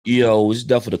Yo, it's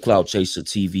definitely the Clout Chaser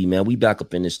TV, man. We back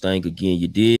up in this thing again, you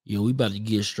did? Yo, we about to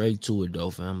get straight to it, though,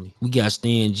 family. We got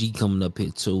Stan G coming up here,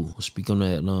 too. Speak on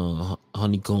that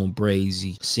HoneyKomb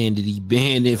Brazy. Saying that he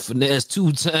banned it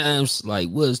Finesse2Tymes. Like,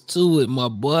 what's to it, my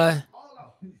boy?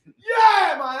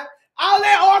 Yeah, man. All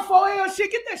that R4L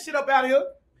shit, get that shit up out of here.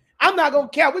 I'm not going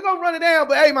to care. We're going to run it down,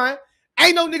 but hey, man,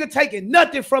 ain't no nigga taking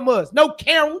nothing from us. No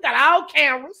camera. We got all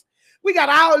cameras. We got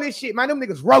all this shit, man. Them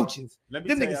niggas roaches. Them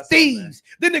niggas thieves.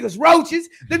 Them niggas roaches.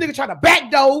 Them niggas trying to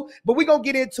backdoor, but we gonna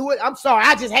get into it. I'm sorry.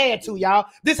 I just had to, y'all.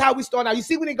 This how we start out. You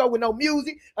see, we didn't go with no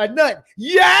music or nothing.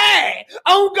 Yeah.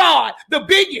 Oh, God. The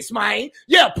biggest, man.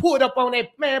 Yeah, pulled up on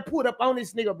that, man. Pulled up on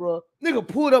this nigga, bro. Nigga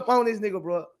pulled up on this nigga,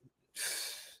 bro.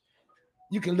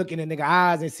 You can look in the nigga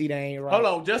eyes and see they ain't right. Hold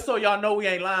on, just so y'all know we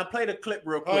ain't lying. Play the clip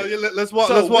real quick. Yeah, let's walk.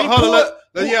 So let's walk. Hold on.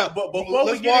 But before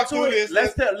we get into it,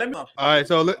 let me. All right,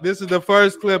 so this is the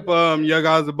first clip you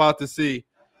guys about to see.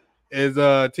 Is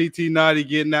TTE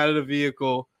getting out of the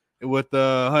vehicle with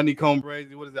the HoneyKomb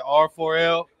Brazy. What is it?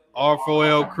 R4L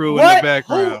crew in the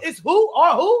background. Who is who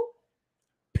or who?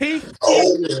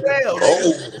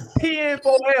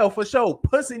 PN4L for sure.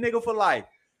 Pussy nigga for life.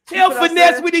 Tell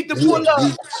Finesse we need to pull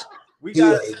up. We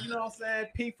got, you know what I'm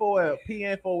saying? P4L,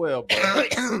 PN4L, bro.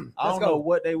 I don't know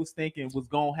what they was thinking was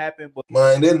gonna happen, but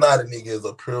man, that Notty nigga is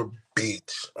a pure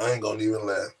bitch. I ain't gonna even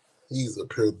lie. He's a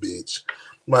pure bitch.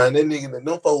 Man, that nigga,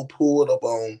 them folks pulled up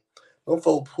on.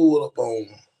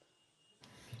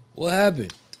 What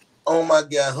happened? Oh my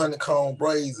God, HoneyKomb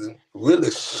Brazy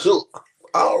really shook.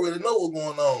 I already know what's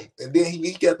going on. And then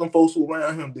he got them folks who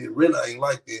around him that really ain't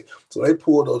like that. So they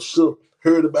pulled up, shook,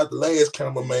 heard about the last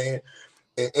cameraman,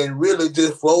 and really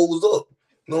just froze up.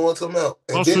 You know what I'm talking about?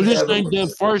 And so this ain't the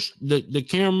first, the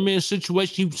cameraman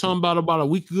situation you were talking about a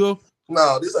week ago?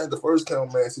 No, this ain't the first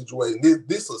cameraman situation.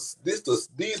 These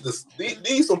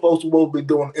some folks who supposed to be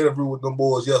doing an interview with them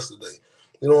boys yesterday.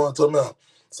 You know what I'm talking about?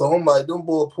 So I'm like, them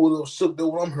boys pulled up shook. That's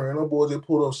what I'm hearing. Them boys just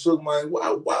pulled up shook. Man,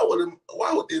 why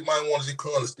would this man want to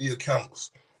come to steal cameras?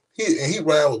 He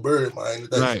ran with Bird, man.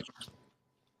 Right.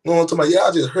 You know what I'm talking about?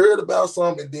 Y'all just heard about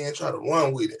something and then try to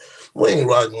run with it. We ain't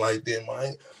riding like that,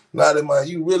 man. Now that, man,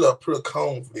 you really are pretty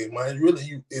confident, man.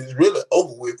 It's really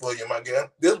over with for you, my guy.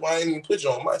 That's why I ain't even put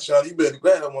you on my channel. You better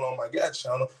glad I went on my guy's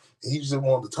channel. And he just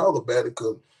wanted to talk about it,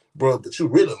 because, bro, but you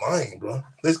really lying, bro.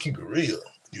 Let's keep it real.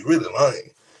 You really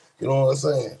lying. You know what I'm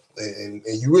saying? And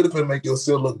you really finna make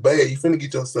yourself look bad. You finna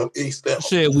get yourself A-step.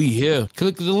 Said we here.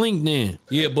 Click the link then.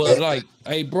 Yeah, but like,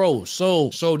 hey, bro, so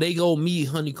they go meet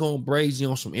HoneyKomb Brazy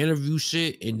on some interview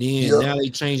shit, and then now they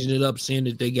changing it up, saying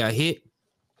that they got hit.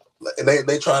 And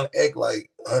they trying to act like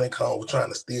HoneyKomb was trying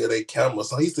to steal their camera.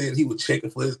 So he said he was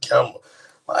checking for his camera.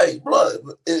 Like, bro,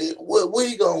 what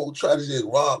he gonna try to just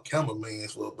rob cameramen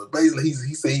for? But basically,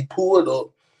 he said he pulled up,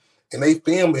 and they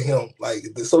filming him, like,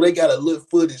 so they got a little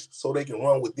footage so they can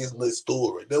run with this little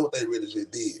story. That's what they really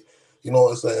just did. You know what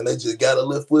I'm saying? They just got a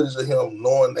little footage of him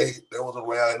knowing they was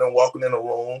around and them walking in the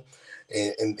room.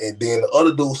 And then the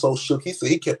other dude so shook, he said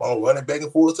he kept on running back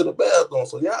and forth to the bathroom.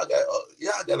 So y'all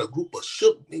got a group of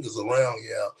shook niggas around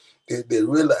y'all that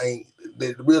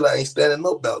really ain't standing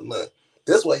up about nothing.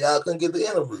 That's why y'all couldn't get the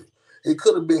interview. It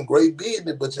could have been great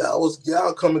business, but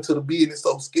y'all coming to the business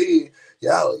so scared.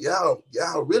 Y'all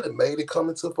really made it come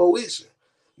into fruition.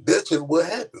 That's just what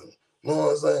happened. You know what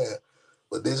I'm saying?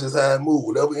 But this is how it moves.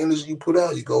 Whatever energy you put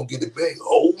out, you gonna get it back.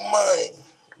 Oh man,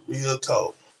 real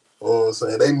talk. You know what I'm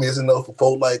saying? They missing up for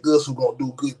folk like us who gonna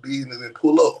do good business and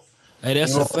pull up. Hey,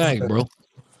 that's a fact, bro.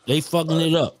 They fucking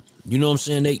it up. You know what I'm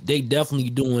saying? They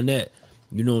definitely doing that.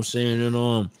 You know what I'm saying? And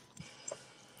I'm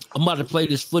about to play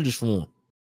this footage for them.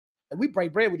 We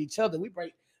break bread with each other.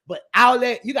 But all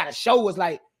that, you gotta show us,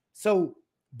 like, so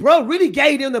bro really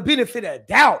gave them the benefit of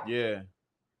doubt. Yeah.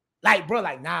 Like, bro,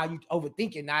 like, nah, you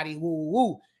overthinking, Notty,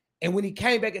 woo. And when he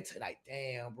came back into, like,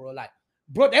 damn, bro, like,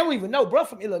 bro, they don't even know, bro,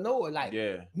 from Illinois, like,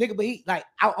 nigga, but he, like,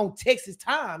 out on Texas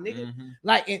time, nigga,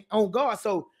 like, and on guard.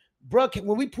 So, bro,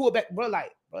 when we pull back, bro,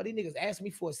 like, bro, these niggas asked me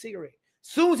for a cigarette.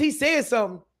 Soon as he said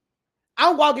something,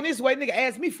 I'm walking this way, nigga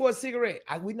asked me for a cigarette.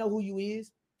 We know who you is.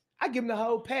 I give him the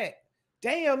whole pack.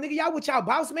 Damn, nigga, y'all with y'all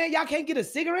boss man, y'all can't get a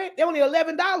cigarette? They only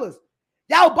 $11.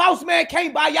 Y'all boss man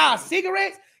can't buy y'all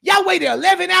cigarettes? Y'all waited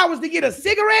 11 hours to get a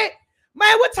cigarette?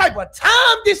 Man, what type of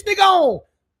time this nigga on?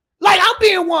 Like, I'm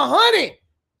being 100.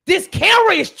 This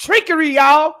camera is trickery,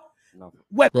 y'all.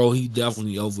 Bro, he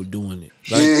definitely overdoing it.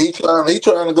 Like, yeah, he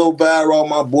trying to go viral.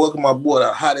 My boy,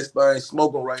 the hottest thing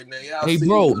smoking right now. Hey,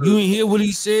 bro, you ain't hear what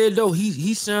he said though?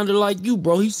 He sounded like you,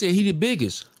 bro. He said he the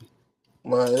biggest.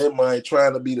 Man, that man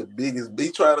trying to be the biggest.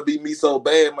 He trying to be me so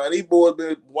bad, man. These boys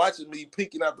been watching me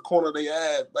peeking out the corner of their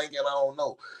eyes, thinking I don't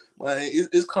know. Man,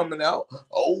 it's coming out.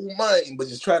 Oh, man. But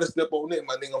just try to step on it,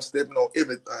 my nigga. I'm stepping on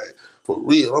everything. For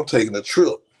real. I'm taking a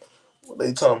trip. What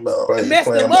they talking about? Right?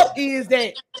 Messed them up is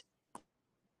that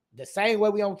the same way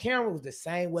we on camera was the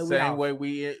same way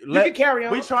we can carry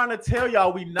on. We trying to tell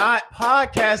y'all we not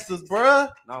podcasters, bruh.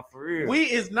 Not for real. We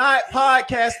is not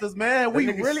podcasters, man.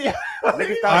 We really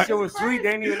niggas thought shit was sweet.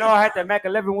 They didn't even know I had that Mac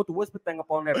 11 with the whisper thing up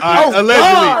on that. Allegedly.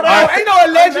 Ain't no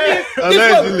allegedly.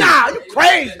 Allegedly. Nah, you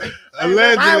crazy.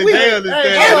 Allegedly, they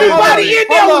understand. Everybody in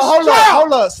there was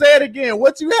hold up. Say it again.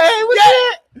 What you had with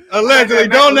that? Allegedly,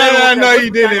 don't let I know you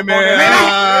did it, man.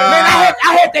 I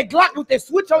had that Glock with that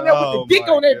switch on there with the dick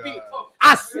on that bitch.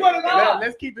 I swear to God.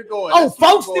 Let's keep it going. Oh,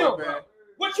 folks, still.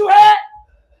 What you had?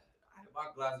 My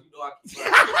glass, you know I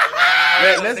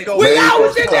keep let's go. We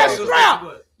always in that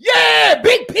strap. Yeah,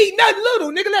 big P, nothing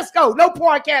little, nigga. Let's go. No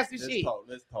podcast and shit.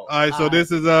 Let's talk. All right, so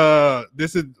this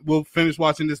is we'll finish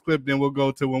watching this clip, then we'll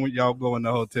go to when y'all go in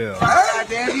the hotel.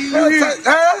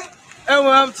 That's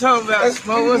what I'm talking about.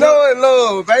 You know it,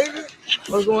 love, baby.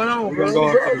 What's going on, bro? Go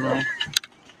into the room.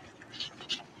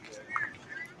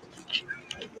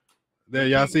 There,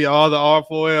 y'all see all the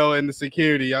R4L and the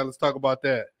security. Y'all, let's talk about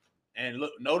that. And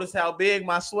look, notice how big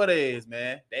my sweater is,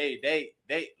 man. They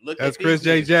look. That's at Chris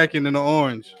J. Jackson in the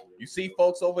orange. You see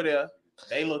folks over there.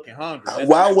 They looking hungry.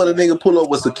 Why would a nigga pull up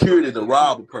with security to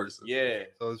rob a person? Yeah.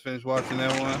 So let's finish watching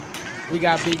that one. We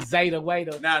got Big Zay the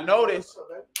waiter. Now notice.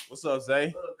 What's up,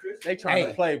 Zay? They trying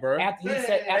to play, bro. After he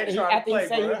said his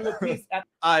little piece. All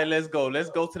right, let's go. Let's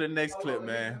go to the next clip,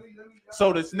 man.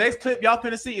 So this next clip y'all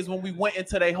finna see is when we went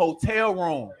into their hotel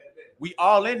room. We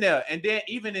all in there, and then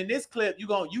even in this clip,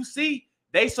 you see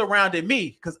they surrounded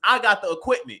me because I got the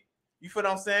equipment. You feel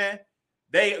what I'm saying?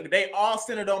 They all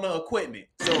centered on the equipment.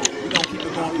 So we're gonna keep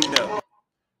it going from there.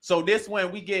 So this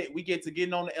one we get to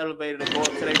getting on the elevator to go up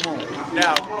to their room.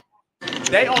 Now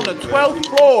they on the 12th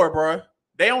floor, bro.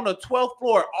 They on the 12th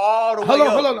floor all the way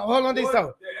up. Hold on, this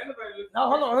though. No,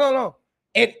 hold on.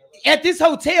 At this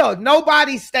hotel,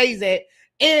 nobody stays at,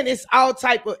 and it's all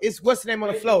type of. It's what's the name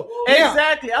on the floor.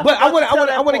 Exactly. But I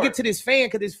want to get to this fan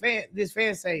because this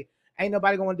fan say ain't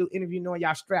nobody gonna do interview knowing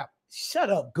y'all strapped. Shut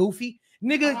up, goofy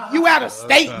nigga. You out of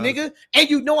state, nigga, and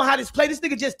you know how this play. This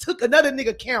nigga just took another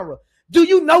nigga camera. Do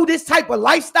you know this type of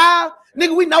lifestyle?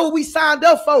 Nigga, we know what we signed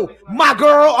up for. My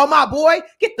girl or my boy,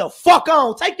 get the fuck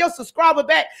on. Take your subscriber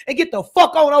back and get the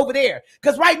fuck on over there.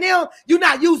 Because right now, you're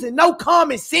not using no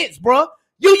common sense, bro.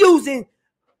 You using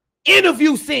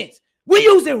interview sense. We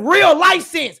using real life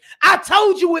sense. I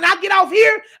told you when I get off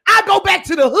here, I go back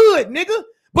to the hood, nigga.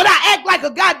 But I act like a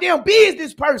goddamn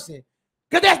business person.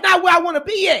 Because that's not where I want to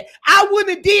be at. I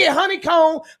wouldn't have did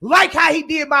HoneyKomb like how he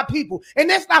did my people. And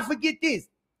let's not forget this.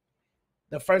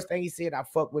 The first thing he said, I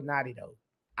fuck with NOTTI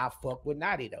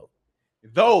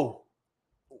though.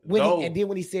 And then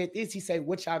when he said this, he said,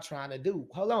 what y'all trying to do?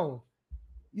 Hold on.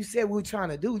 You said we were trying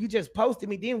to do. You just posted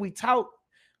me, then we talked.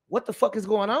 What the fuck is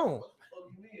going on?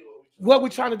 What we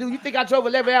trying to do? You think I drove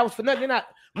 11 hours for nothing?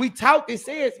 We talked and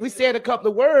said, we said a couple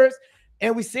of words,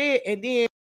 and we said, and then.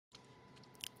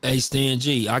 Hey, Stan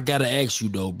G, I gotta ask you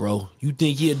though, bro. You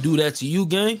think he'll do that to you,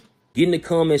 gang? Get in the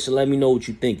comments and let me know what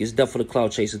you think. It's definitely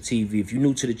Clout Chaser TV. If you're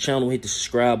new to the channel, hit the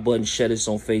subscribe button, share this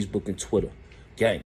on Facebook and Twitter. Gang.